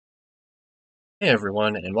Hey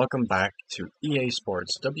everyone, and welcome back to EA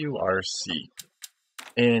Sports WRC.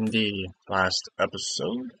 In the last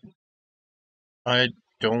episode, I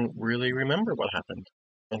don't really remember what happened.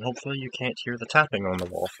 And hopefully you can't hear the tapping on the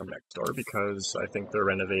wall from next door because I think they're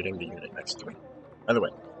renovating the unit next to me. By the way,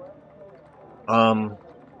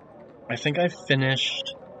 I think I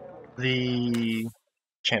finished the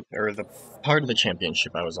the part of the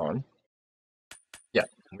championship I was on. Yeah,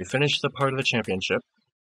 we finished the part of the championship,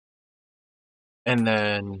 and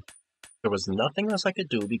then there was nothing else I could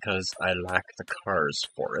do because I lacked the cars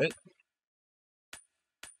for it.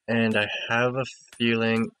 And I have a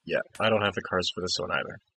feeling, yeah, I don't have the cars for this one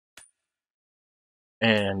either.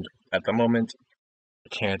 And at the moment, I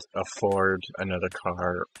can't afford another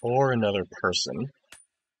car or another person.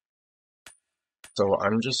 So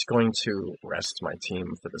I'm just going to rest my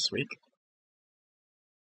team for this week.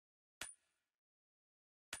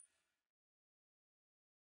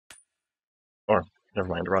 Or, never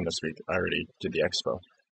mind, we're on this week. I already did the expo.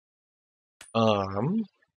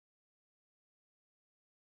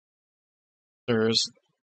 There's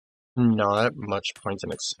not much point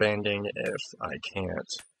in expanding if I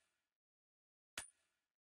can't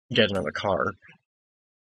get another car.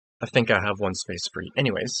 I think I have one space free.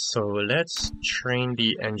 Anyways, so let's train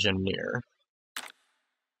the engineer.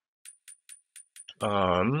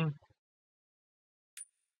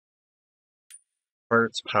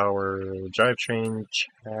 Parts, power, drivetrain,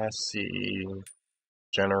 chassis,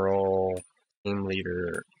 general, team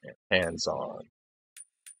leader, and hands-on.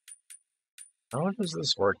 How does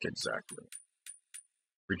this work exactly?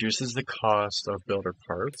 Reduces the cost of builder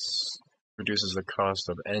parts, reduces the cost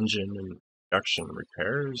of engine and production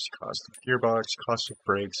repairs, cost of gearbox, cost of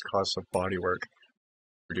brakes, cost of bodywork,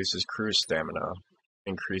 reduces crew stamina,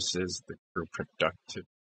 increases the crew productivity.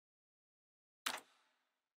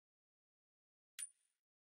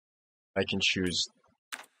 I can choose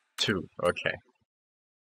two, okay.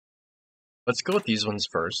 Let's go with these ones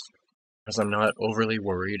first, because I'm not overly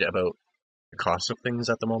worried about the cost of things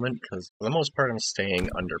at the moment, because for the most part I'm staying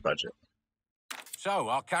under budget. So,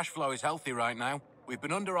 our cash flow is healthy right now. We've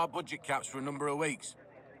been under our budget caps for a number of weeks.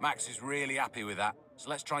 Max is really happy with that, so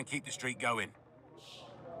let's try and keep the streak going.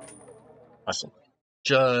 Awesome.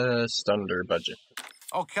 Just under budget.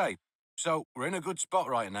 Okay, so we're in a good spot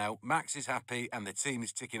right now. Max is happy and the team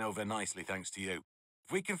is ticking over nicely thanks to you.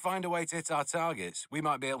 If we can find a way to hit our targets, we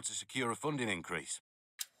might be able to secure a funding increase.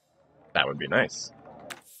 That would be nice.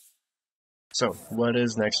 So, what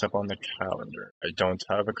is next up on the calendar? I don't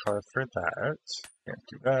have a car for that. Can't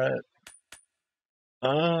do that.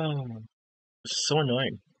 Oh, it's so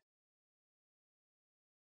annoying.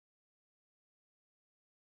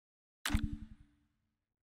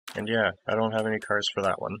 And yeah, I don't have any cars for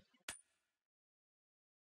that one.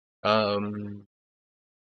 I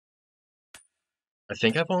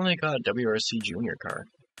think I've only got a WRC Junior car.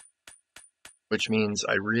 Which means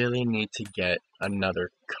I really need to get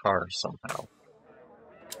another car somehow.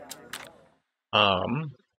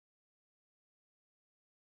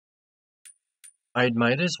 I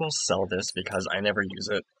might as well sell this because I never use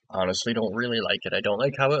it. Honestly, don't really like it. I don't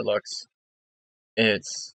like how it looks.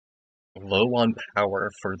 It's low on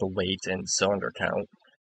power for the weight and cylinder count.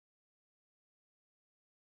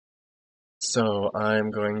 So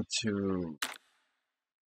I'm going to,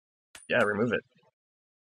 remove it.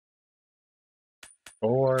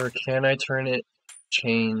 Or can I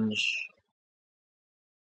change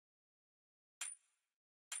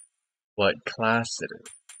what class it is?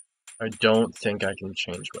 I don't think I can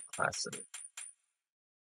change what class it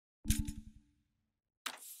is.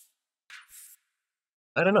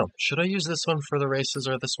 I don't know. Should I use this one for the races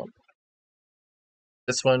or this one?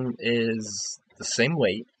 This one is the same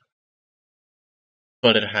weight,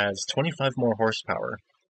 but it has 25 more horsepower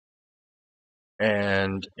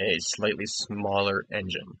and a slightly smaller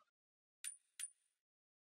engine.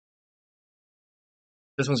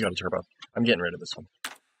 This one's got a turbo. I'm getting rid of this one.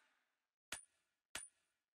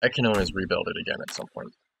 I can always rebuild it again at some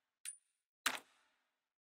point.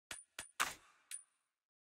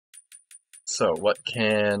 So, what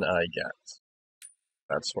can I get?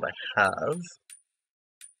 That's what I have.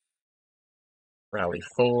 Rally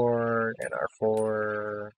 4,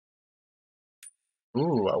 NR4.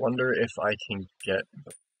 Ooh, I wonder if I can get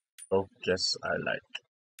the focus I like.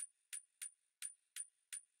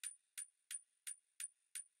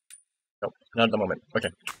 Nope, not at the moment.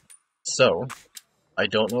 Okay. So, I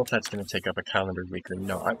don't know if that's going to take up a calendar week or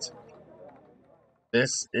not.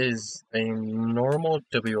 This is a normal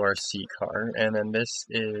WRC car, and then this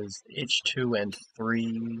is H2 and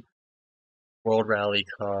 3 World Rally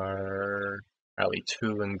car, Rally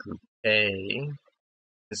 2 and Group A.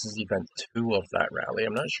 This is event 2 of that rally.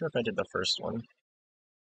 I'm not sure if I did the first one.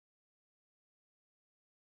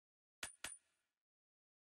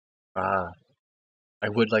 I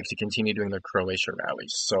would like to continue doing the Croatia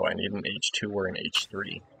rallies, so I need an H2 or an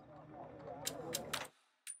H3.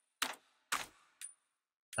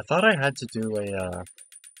 I thought I had to do a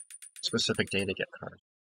specific day to get cars.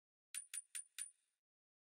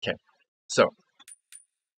 Okay, so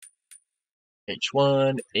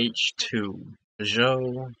H1, H2,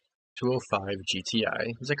 Peugeot 205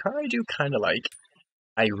 GTI is a car I do kind of like.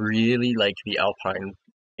 I really like the Alpine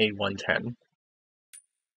A110.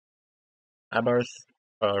 Abarth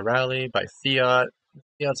Rally by Fiat.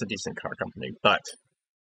 Fiat's a decent car company, but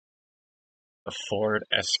the Ford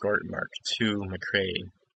Escort Mark II McRae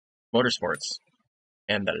Motorsports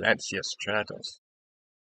and the Lancia Stratos.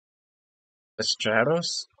 The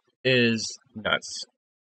Stratos is nuts.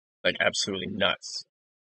 Like, absolutely nuts.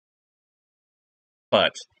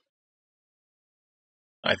 But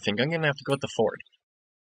I think I'm gonna have to go with the Ford.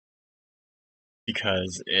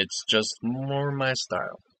 Because it's just more my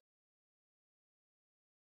style.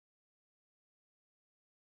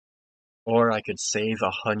 Or I could save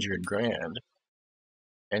 $100,000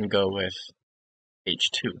 and go with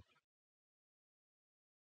H2.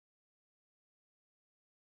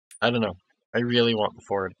 I don't know. I really want the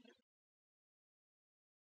Ford.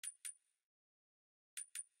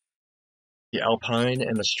 The Alpine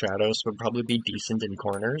and the Stratos would probably be decent in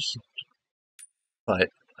corners, but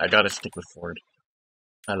I gotta stick with Ford.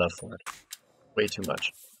 I love Ford. Way too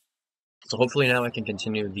much. So hopefully now I can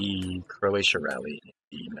continue the Croatia rally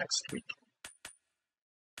the next week.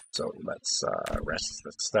 So let's rest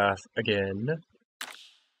the staff again.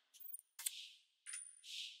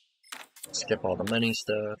 Skip all the money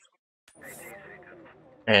stuff.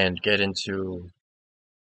 And get into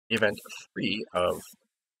event 3 of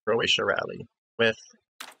Croatia rally with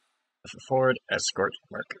the Ford Escort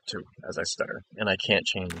Mark II, as I stutter. And I can't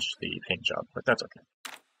change the paint job, but that's okay.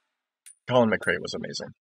 Colin McRae was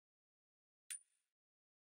amazing.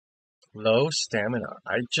 Low stamina.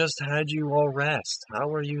 I just had you all rest. How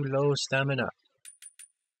are you low stamina?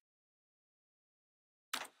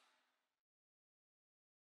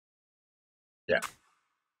 Yeah.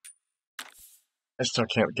 I still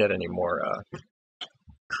can't get any more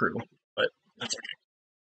crew, but that's okay.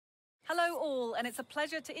 Hello all, and it's a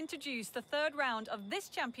pleasure to introduce the third round of this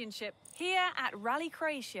championship here at Rally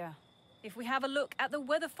Croatia. If we have a look at the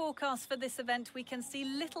weather forecast for this event, we can see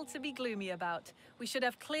little to be gloomy about. We should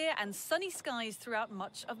have clear and sunny skies throughout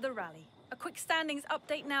much of the rally. A quick standings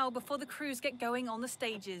update now before the crews get going on the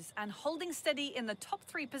stages, and holding steady in the top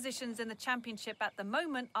 3 positions in the championship at the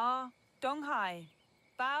moment are Donghai,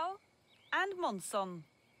 Bao and Monson.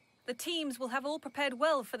 The teams will have all prepared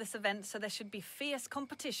well for this event, so there should be fierce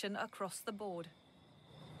competition across the board.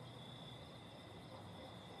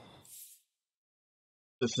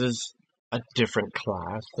 This is a different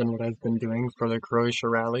class than what I've been doing for the Croatia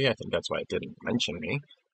rally. I think that's why it didn't mention me.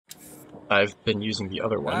 I've been using the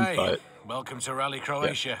other one, Hey, but... welcome to Rally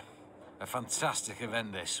Croatia. Yeah. A fantastic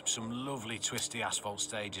event this. Some lovely twisty asphalt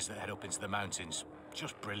stages that head up into the mountains.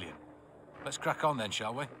 Just brilliant. Let's crack on then,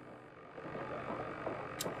 shall we?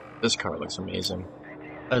 This car looks amazing.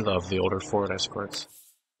 I love the older Ford Escorts.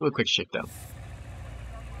 Do a quick shakedown.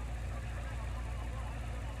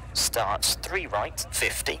 Starts 3 right,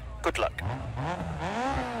 50. Good luck.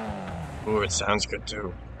 Ooh, it sounds good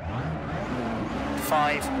too.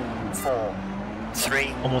 5, 4,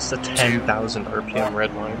 3. Almost a 10,000 RPM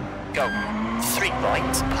red line. Go. 3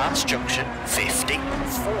 right, past junction, 50.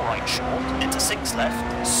 4 right short, into 6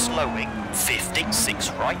 left, slowing, 50. 6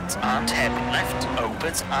 right, and hairpin left,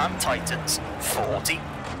 opens and tightens, 40.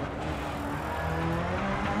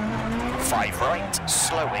 5 right,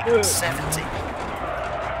 slowing, 70.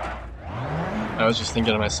 I was just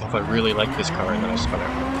thinking to myself, I really like this car, and then I spun it.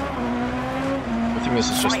 I think this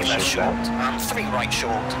is just the 5 left shakedown. short, and 3 right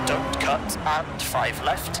short, don't cut, and 5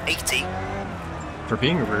 left, 80. For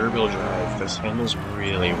being rear-wheel drive, this handles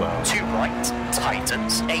really well. 2 right,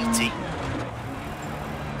 tightens, 80.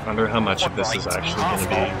 I wonder how much of this is actually going to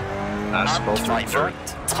be asphalt or and 5 dirt.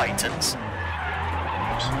 right, tightens.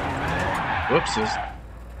 Whoopsies.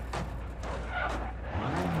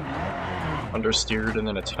 Understeered and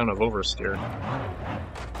then a ton of oversteer.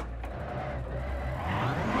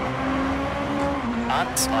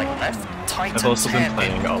 And slide left, tightens. I've also been hairpin.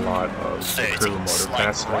 playing a lot of the 30, Crew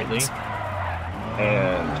Motorcast slide lately, right.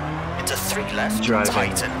 and Into 3 left, driving,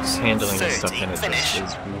 tightens. handling this 30, stuff in it finish.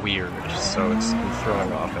 just is weird, so it's been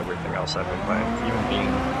throwing off everything else I've been playing, even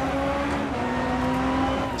being...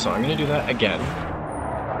 So I'm going to do that again,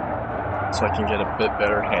 so I can get a bit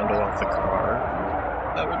better handle off the car.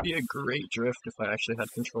 That would be a great drift if I actually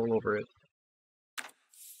had control over it.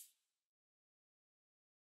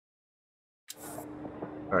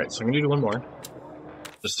 Alright, so I'm gonna do one more.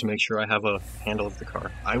 Just to make sure I have a handle of the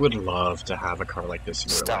car. I would love to have a car like this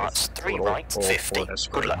in real life. Starts 3 right, 50.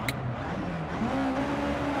 Good luck.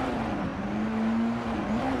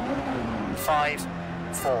 5,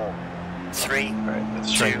 4, 3. Alright,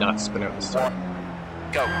 let's try not to spin out this time.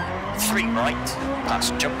 Go. 3 right,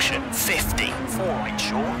 past junction, 50, 4 right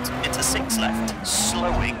short, into 6 left,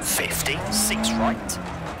 slowing, 50, 6 right,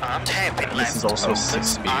 and hairpin left. This is also 6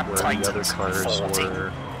 speed, where the other cars 40.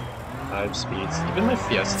 were 5 speeds. Even my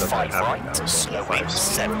Fiesta that I have right now is only 5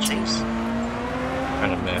 speed, which is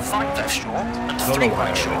kind of meh. 5 left short, and 3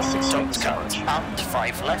 right short, don't cut, and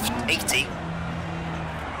 5 left, 80.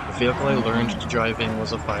 The vehicle I learned driving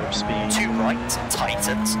was a 5 speed. 2 right,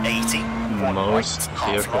 tightens, 80. Most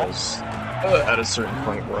right, vehicles at a certain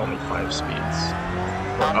point were only 5 speeds.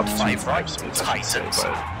 Or and up to 5 5 right, speeds, I should say, tightens.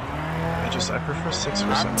 but I prefer 6 for some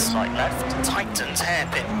And reason. slight left, tightens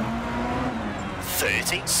hairpin.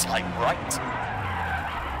 30, slight right.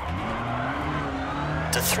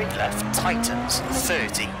 To 3 left, tightens.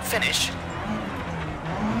 30, finish.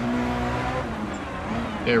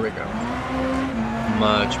 There we go.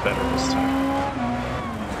 Much better this time.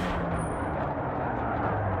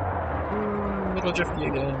 Little drifty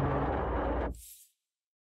again.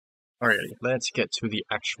 Alrighty, let's get to the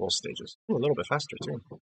actual stages. Ooh, a little bit faster too.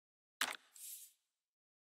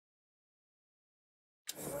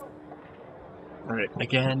 Alright,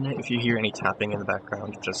 again, if you hear any tapping in the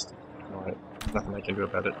background, just ignore it. Nothing I can do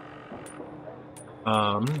about it.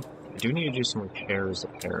 I do need to do some repairs,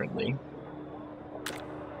 apparently.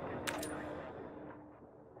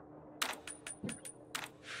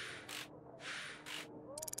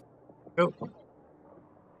 Oh.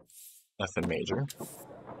 Nothing major.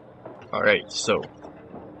 Alright, so.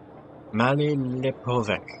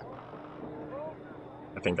 Malilepovec.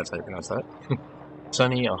 I think that's how you pronounce that.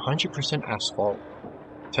 Sunny, 100% asphalt,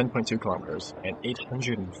 10.2 kilometers, and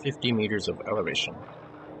 850 meters of elevation.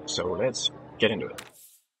 So let's get into it.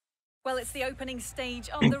 Well, it's the opening stage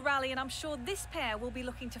of the rally, and I'm sure this pair will be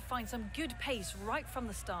looking to find some good pace right from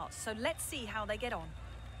the start. So let's see how they get on.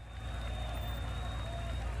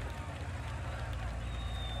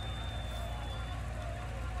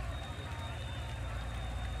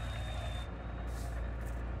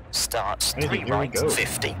 Starts Hey, 3 here we right, go.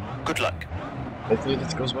 50. Good luck. Hopefully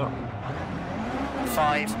this goes well.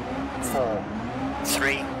 5, 4,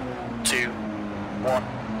 3, 2, 1.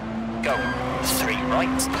 Go. 3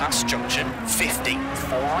 right, past junction, 50.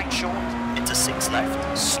 4 right short, into 6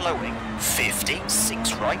 left, slowing, 50.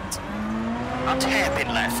 6 right, and hairpin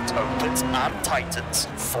left, opens and tightens,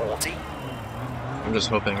 40. I'm just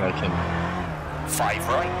hoping I can 5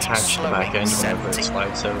 right, catch the slowing, back end whenever it 70.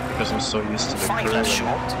 slides out, because I'm so used to the 5 curve left and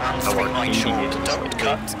short, and how 3 right arcadey short, it is don't lately.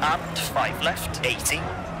 cut, and 5 left, 80.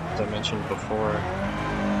 As I mentioned before,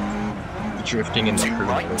 the drifting in the 2 crew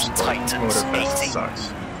right, motorsport tightens, motorfest 80.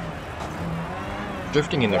 sucks.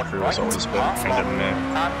 Drifting in the 1 crew right, has always been half kind of long, meh.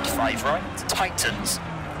 and 5 right, tightens,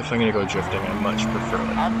 If I'm gonna go drifting, I much prefer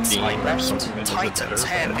like and Beam slight or left, something that does it tightens, better.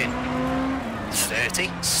 hairpin,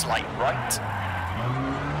 30, slight right,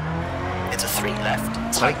 into 3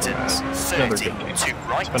 left, tightens, Another 30, good game. 2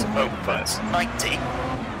 right, It's been fun, opens, 90,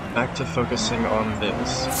 Back to focusing on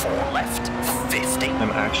this. 4 left, 50,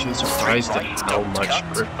 I'm actually 3 surprised right, at how don't much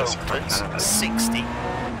cut, grip this car opens, has. 60,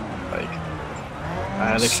 Like, I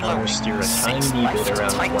had to counter steer a 6 tiny left, bit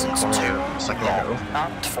around one tightens, 2, corner a second ago,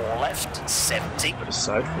 long, and 4 left, 70, but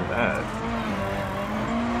aside from that,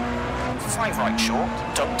 5 right short,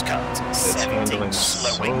 don't cut, 70, handling so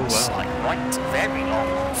slowing, well. slight right, very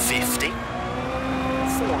long, 50,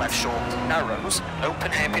 4 left short, narrows,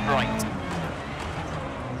 open hairpin right,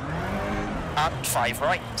 and 5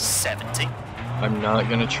 right, 70, I'm not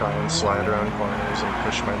gonna try and slide around corners and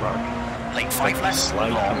push my luck. late 5 Like, left,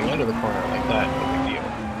 slide coming long, out of the corner like that, no big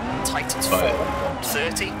deal. tightens But- 4,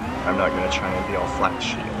 30, I'm not gonna try and be all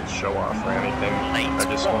flashy and show off or anything. I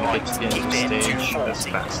just want to get to the end of the Keep in stage as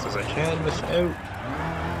 240. fast as I can without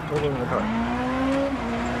holding the car.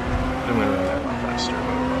 I'm gonna run that a lot faster,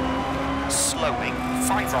 but slowing,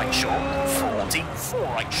 5 right short, 40, 4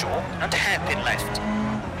 right short, and hairpin left,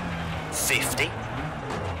 50,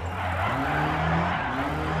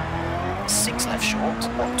 6 left short,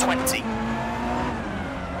 120,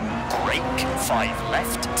 brake, 5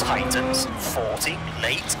 left, tightens, 40,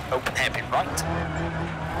 late, open hairpin right,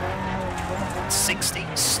 60,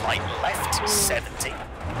 slight left, 70,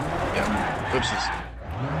 yeah. Oopsies.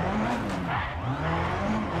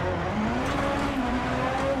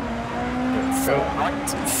 go. Right,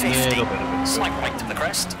 50. Little bit of it. Slight right to the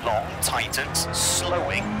crest. Long, tightens,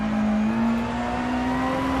 slowing.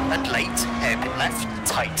 And late, hairpin left,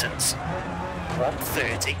 tightens.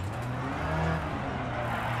 130.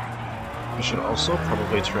 I should also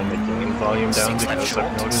probably turn the game volume down 6 left because short,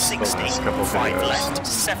 I've noticed 60. the last couple 5 videos left,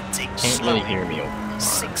 70. can't Slowing. really hear me over.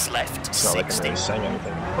 6 left, It's not like I'm 60. really saying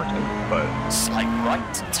anything important, but Slight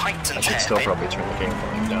right, tightens I should still hairpin. probably turn the game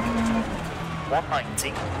volume down a little bit.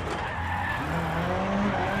 190.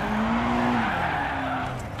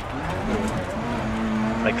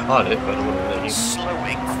 I caught it, but a little late.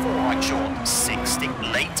 Slowing, 4 right short, 60.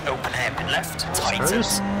 Late, open hairpin left,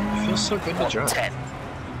 tightens. It feels so good to drive. 110.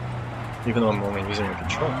 Even though I'm only using a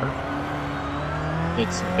controller.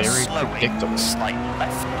 It's very Slowing, predictable. slight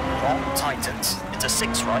left, long tightens, into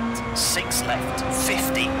 6 right, 6 left,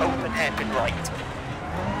 50, open hairpin right,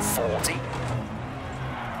 40,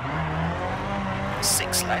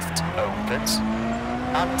 6 left, opens,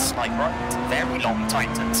 and slight right, very long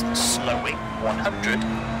tightens, slowing, 100,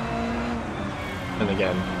 And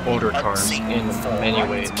again, older cars unseen, in 4 many right,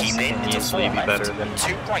 ways keep in, can into easily 4 be left, better than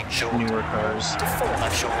 2 right short, newer cars, to 4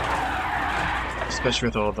 left short, especially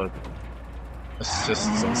with all the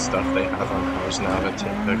assists and stuff they have on cars now that take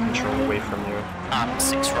the control away from you. and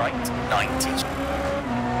 6 right, 90,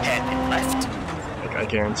 hairpin left, Like, I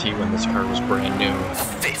guarantee when this car was brand new,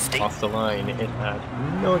 50, off the line, it had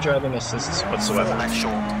no driving assists 4 whatsoever. left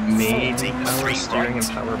short, Maybe 40, power 3 steering right,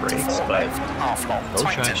 and power to brakes, 4 but left, half long, no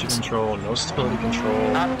traction tightens, control, no stability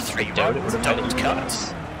control. and 3 I doubt it would right, have had don't cut,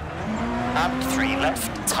 ABS. and 3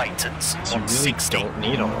 left, tightens, So you really 160, don't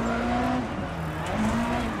need all of that.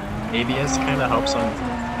 ABS kind of helps on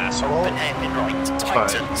asphalt, open hairpin right,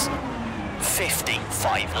 tightens, 50,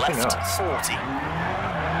 5 left, not. 40,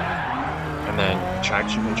 and then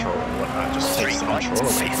traction control and whatnot just 3 takes the right, control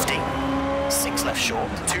away 50, from it. 6 left short,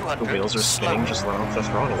 200, The wheels are spinning, slowing, just let off the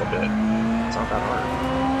throttle a bit. It's not that hard.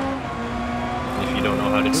 And if you don't know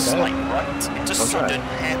how to do slight that, right, into don't try. sudden,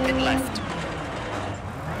 hairpin left,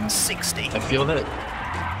 60, I feel that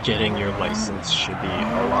getting your license should be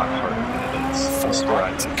a lot harder than it is. 4 Just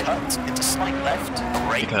right, driving. cut, into slight left,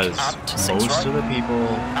 brake, Because and 6 most right, of the people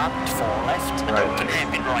and 4 left, and Right. open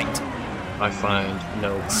hairpin right, I find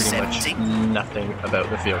know pretty much 70. nothing about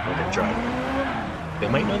the vehicle they're driving. They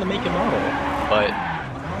might know the make and model, but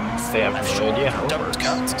they have left no short, idea how it don't works.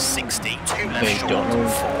 cut, 60, 2 left They short, don't know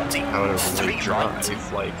 40, how to 3 really drive.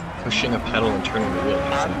 right, Like, pushing a pedal and turning the wheel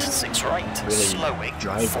and isn't 6 right, really slowing,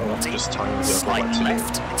 driving, 40, just telling the vehicle slight what to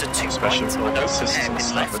left, do. into 2 Especially right, with all and the open assists and hairpin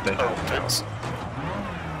stuff left, that they have now. opens,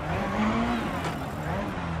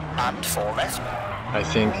 and 4 left, I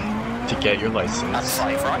think to get your and license,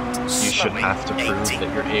 5 right, you should slowing, have to prove 80,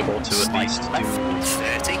 that you're able to at slight least left, do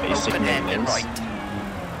 30, basic open hairpin maintenance.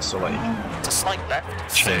 right, So like to slight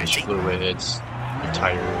left, change 30, fluids, your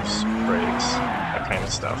tires, brakes, that kind of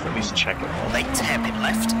stuff. At least check it all. late hairpin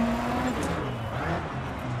left,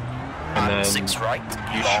 And then 6 right,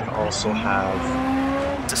 you should long, also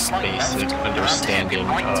have to slight basic left, and understanding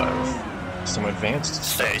hairpin right, of some advanced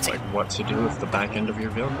stuff, 30. like what to do if the back end of your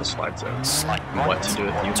vehicle slides out, slight and right, what to do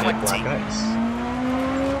if you hit 120, black ice.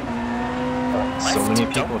 left, So many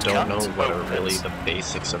people don't cut, know what are really opens, the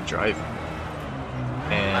basics of driving.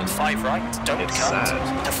 and And 5 right, don't it's cut,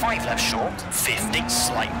 sad. to 5 left short, 50,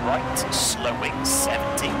 slight right, slowing,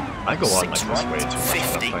 70, I go on like 6 this right, way too much 50,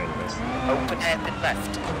 when I'm playing this. open hairpin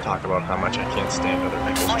left, Talk about how much I can't stand other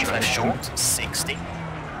and people's 5 left driving. short, 60,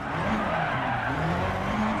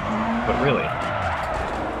 But really,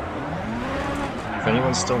 if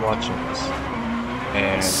anyone's still watching this,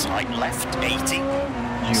 and slight left, 80,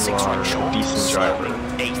 you 6 are right short, a decent driver,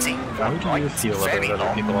 slowing, 80, how 1 do you right, feel very about other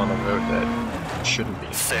long, people on the road that shouldn't be?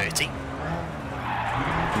 30,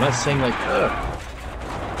 I'm not saying like,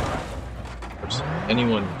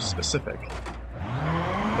 anyone specific,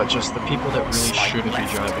 but just the people that really Slight shouldn't be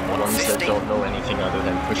left, driving, the ones that 150. don't know anything other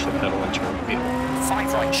than push the pedal and turn the wheel.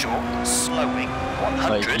 5 right short, slowing, 100,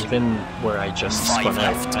 Like, even where I just 5 spun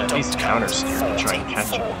left, out, at don't least cut, counter steer to try and 40, catch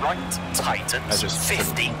 4 it. right, tightens, I just couldn't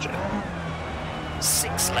 50, catch it.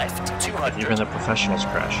 6 left, 200, Even the professionals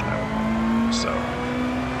crash now. So,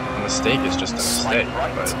 a mistake is just a slight mistake,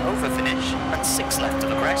 right, but over finish, and 6 left to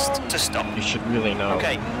the crest, to stop. you should really know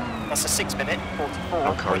Okay, that's a 6 minute,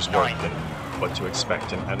 how cars work 44.9. and what to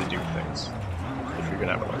expect and how to do things if you're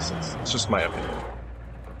gonna have a license. It's just my opinion.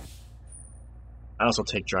 I also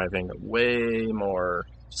take driving way more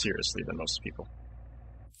seriously than most people.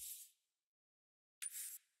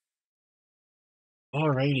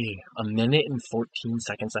 Alrighty, a minute and 14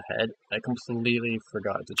 seconds ahead. I completely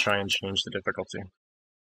forgot to try and change the difficulty.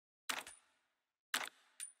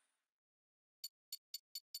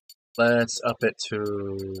 Let's up it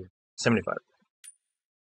to 75.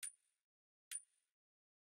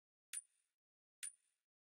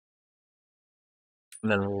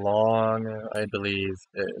 And then long, I believe,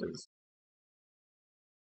 is...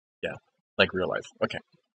 yeah, like real life. Okay.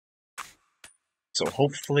 So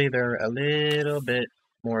hopefully they're a little bit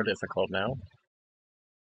more difficult now.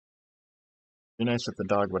 Be nice if the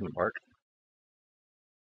dog wouldn't bark.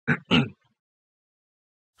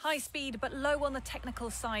 High speed but low on the technical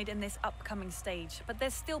side in this upcoming stage, but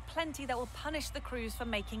there's still plenty that will punish the crews for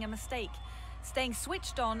making a mistake. Staying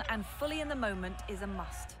switched on and fully in the moment is a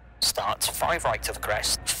must. Start 5 right of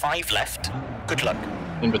crest, 5 left. Good luck.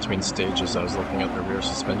 In between stages, I was looking at the rear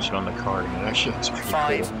suspension on the car, and it actually looks pretty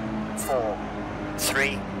 5, cool. 4,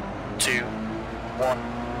 3, 2, 1,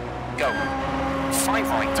 go. 5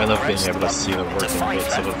 right of I love crest, being able to see the into working 5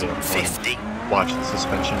 bits of a left, vehicle. 50. Watch the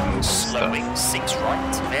suspension move and Slowing, stuff. 6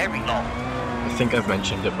 right, very long. I think I've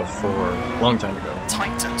mentioned it before, a long time ago.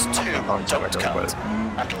 Tightens 2, A long time don't ago, cut. but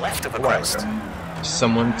And left of a a while crest. ago.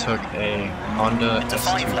 Someone took a Honda Into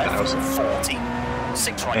 5 left, S2000 40.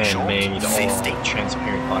 6 right and short, made 50. all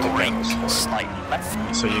transparent body Brake, panels for it. slightly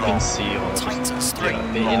left. So you long. can see all Tightens 3, the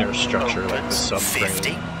long. inner structure, like the Opens, subframe,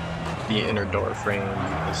 50. the inner door frame,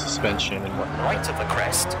 the suspension, and whatnot. Right of the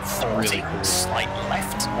crest, 40. really cool. Slight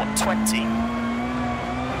left, 120.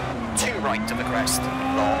 2 right of the crest,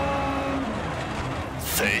 long.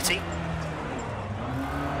 30.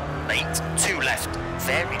 Late, 2 left,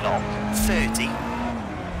 very long, 30.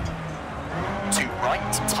 2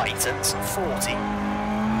 right, tightens, 40.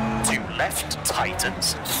 2 left,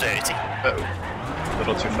 tightens, 30. Uh-oh. A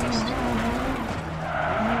little too fast.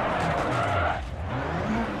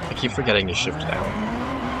 I keep forgetting to shift down.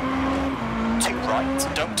 2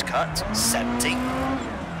 right, don't cut, 70.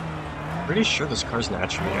 Pretty sure this car's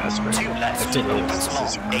naturally aspirated. 2 left, If it is, opens this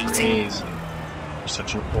is long, 80. crazy. For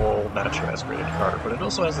such an old naturally aspirated car, but it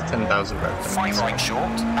also has a 10,000 rev limit, 5 so right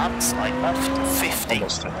short, and slide left, 50.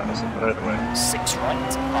 almost 10,000, but either way. 6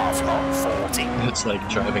 right, half long, 40. It's like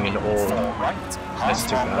driving an 4 old right,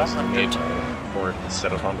 half long, S2000 made 100. by Ford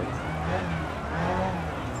instead of Honda.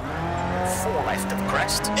 4 left of the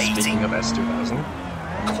crest, 80. Speaking of S2000,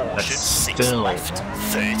 Caution, that's 6 still left,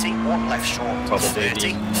 30. 1 left short, probably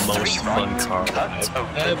 30. the 3 most fun right, car cut, I've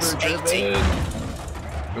opens, ever 80. driven.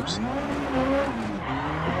 Oops.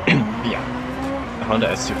 Yeah, the Honda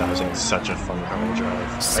S2000 is such a fun car to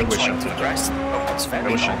drive. I 6 wish I right of the could. crest, opens I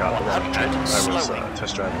very wish I long, got the one 100. I was Slowing,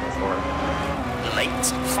 test driving before. late,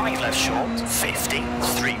 5 left short, 50.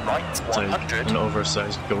 3 right, It's like 100. an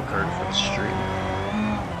oversized go-kart for the street.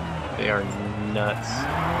 They are nuts.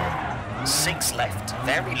 6 left,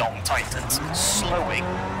 very long tightens, slowing,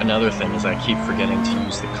 Another thing is I keep forgetting to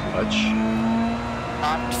use the clutch,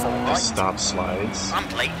 and 4 the right, stop slides,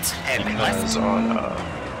 and late, heavy because left, on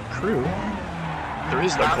Crew, there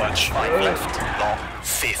is no and clutch. 5 left, long,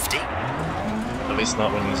 50. At least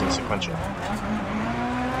not when using sequential.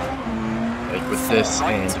 Like with this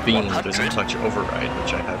and beam, there's a clutch override,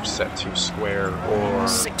 which I have set to square or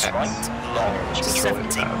 6 X, right, depending on long, which controller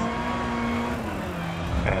you 70. have.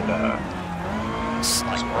 And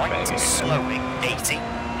Slight banging right, it. slowing, 80.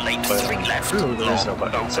 Late, But 3 left, Crew, there is no long,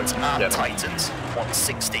 button, so opens you and get it. tightens,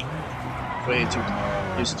 160. way too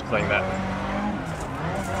used to playing that.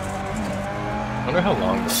 I wonder how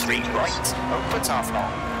long this 3 stage is. right, opens half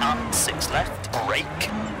long, and 6 left, brake.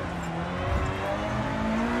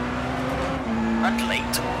 And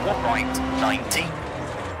late, 1 right, 90.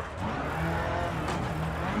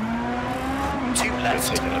 2 They're left,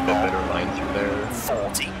 taking a bit long, better line through there.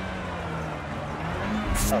 40.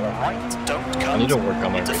 4 right, don't cut. I need to work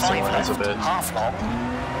on my Into racing 5 lines a left, bit. half long.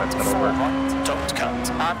 That's 4 gonna work. right, don't cut.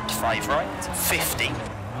 And 5 right, 50.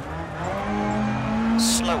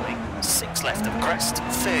 Slowing, 6 left of crest,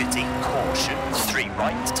 30. Caution, 3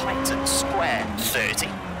 right, tighten, square, 30.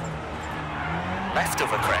 Left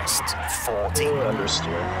of a crest, 40.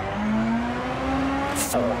 Understeer.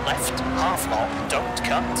 4 left, half long, don't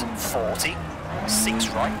cut, 40. 6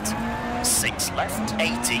 right, 6 left,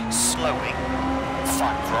 80, slowing.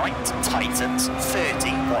 5 right, tightens, 30.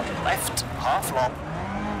 1 left, half long,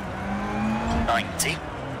 90.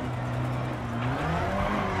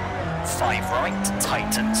 5 right,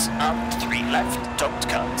 tightens, and 3 left, don't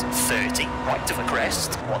cut, 30. Right of a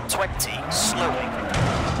crest, 120, slowing.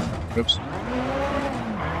 Oops.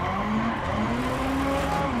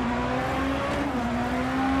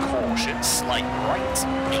 Caution, slight right,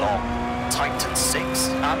 long, tighten 6,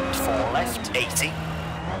 and 4 left, 80.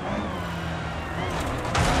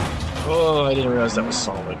 Oh, I didn't realize that was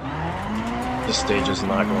solid. This stage is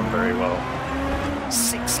not going very well.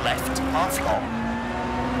 6 left, half long,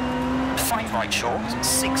 5 right short,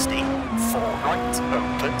 60, 4 right,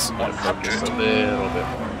 opens, Focus 100. a little bit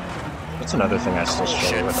more. That's another thing I still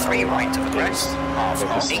struggle with. 3 right of the crest, half long,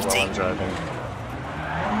 Focusing 80. while I'm driving.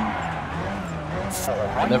 4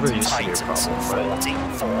 right, never used to be a tightens, problem, but 40,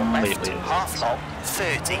 4 left, lately it half is. long,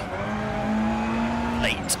 30.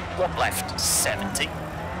 Late, 1 left, 70.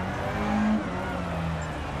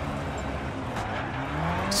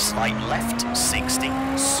 Slight left, 60.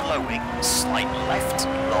 Slowing, slight left,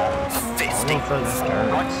 long, 50. 4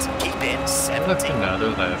 right, keep in, 70. Another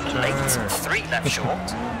left Late, turn. 3 left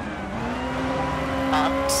short.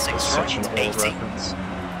 And 6 Such an right, old 80. reference.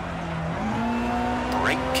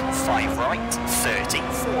 Brake, 5 right, 30.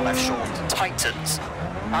 4 left short, tightens.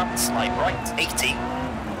 And slight right, 80.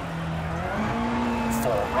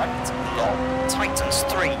 4 right, long, tightens,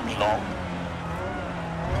 3 long.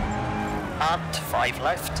 And 5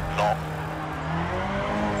 left, long.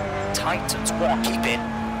 Tightens, 1, keep in.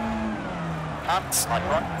 And slight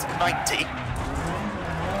right, 90.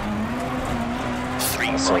 3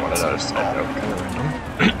 Also right, wanted to step long. out kind of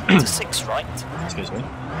random. To 6 right, Excuse me.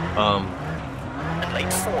 and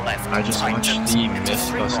late 4 left, I just watched tightens, the into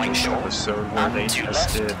 3 right Mythbusters short. episode where they And 2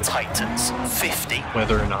 tested left, tightens, 50.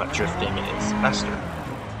 whether or not drifting is faster.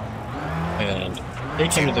 And they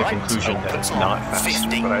came to the conclusion that it's not faster,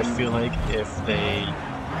 but I feel like if they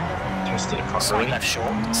tested it properly, Left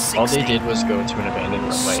short, 60. all they did was go to an abandoned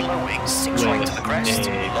runway Slowing, 6 right with to the crest,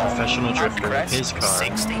 a long, professional drifter in crest, his car,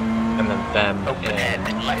 60. and then them Open in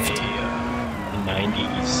hairpin left. a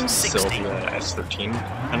 90s 60. Sylvia S13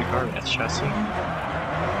 kind of car, S chassis.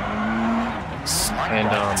 Slight And,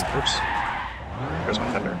 right. oops, there's my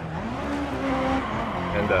thunder.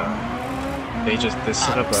 And, they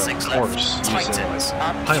set up a 6 course left, using, tightens, like,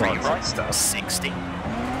 and 3 pylons right, and stuff, 60.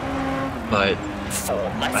 but 4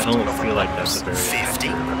 left, I don't over feel like that's a very 50.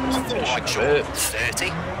 accurate 4 representation right of short, it.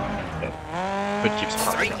 30. But keeps 3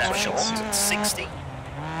 popping up, so I left can't short, see it. 60.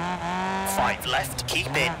 5 left, keep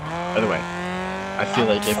in. By the way, I feel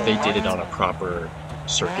like if they did it on a proper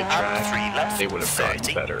circuit And track, 3 left, they would have gotten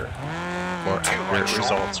 30. better, more 2 accurate right short,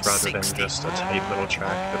 results rather than 60. just a tight little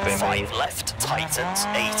track that they made. 5 left, tightens,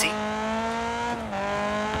 80.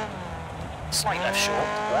 Slight left short,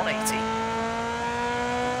 180.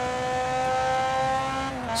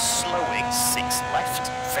 Slowing, 6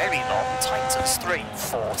 left, very long, tightens, 3,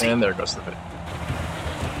 40. And there goes the bit.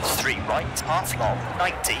 3 right, half long,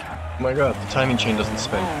 90. Oh my god, the timing chain doesn't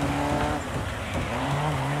spin.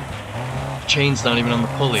 The chain's not even on the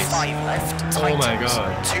pulleys. 5 left, tightens. Oh my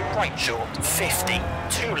god. 2 right short, 50.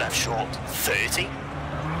 2 left short, 30.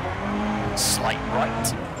 Slight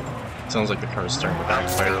right. Sounds like the car is starting to And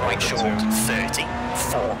 3 backfire a little right bit short, too. 30.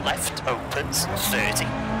 4 left, opens, 30.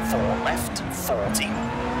 4 left, 40.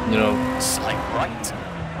 You know, Slight right.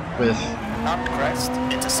 with And crest,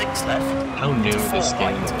 into 6 left. how new 4 this game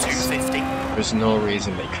right, is, 250. there's no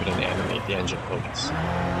reason they couldn't animate the engine focus.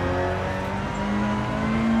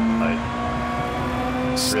 Like,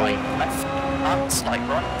 Slight left, and slight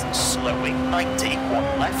right. Slowing, 90.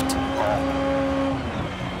 1 left, long.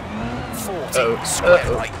 40, square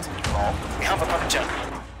right, long. We have a puncture.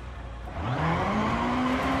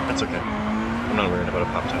 that's okay. I'm not worried about a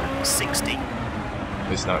pop tire. 60. At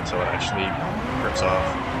least not until it actually hurts off.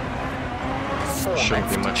 4 Shouldn't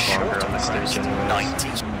be left, much short longer on the of stage crest, anyways.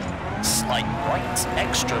 90. Slight right,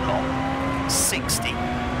 extra long. 60.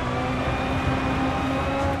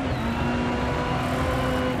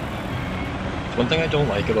 One thing I don't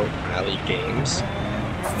like about rally games 4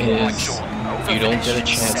 right is short, over you don't get a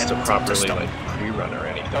finish, chance to 70 properly stop. like pre-run or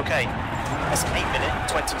anything. Okay, that's 8 minute,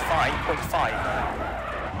 25.5.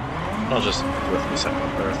 I'll just do a 3 second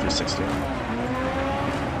or 360.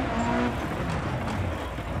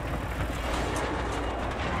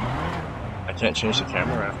 I can't change the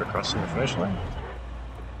camera after crossing the finish line.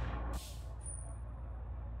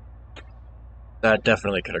 That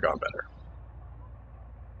definitely could have gone better.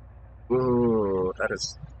 Ooh, that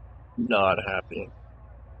is not happy.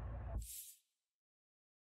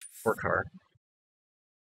 Poor car.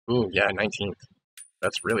 Ooh, yeah, 19th.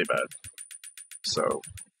 That's really bad. So,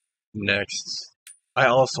 next. I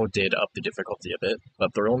also did up the difficulty a bit, but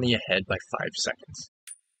they're only ahead by 5 seconds.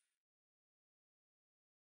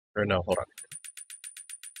 Or no, hold on.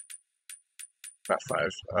 Not 5,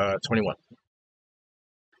 21.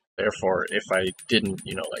 Therefore, if I didn't,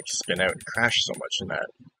 like spin out and crash so much in that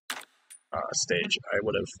stage, I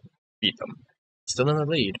would have beat them. Still in the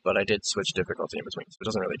lead, but I did switch difficulty in between, so it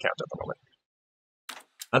doesn't really count at the moment.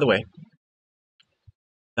 Either way,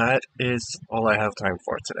 that is all I have time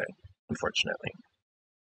for today, unfortunately.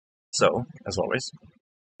 So, as always,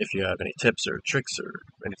 If you have any tips or tricks or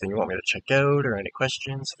anything you want me to check out or any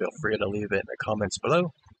questions, feel free to leave it in the comments below.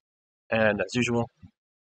 And as usual,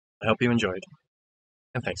 I hope you enjoyed,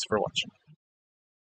 and thanks for watching.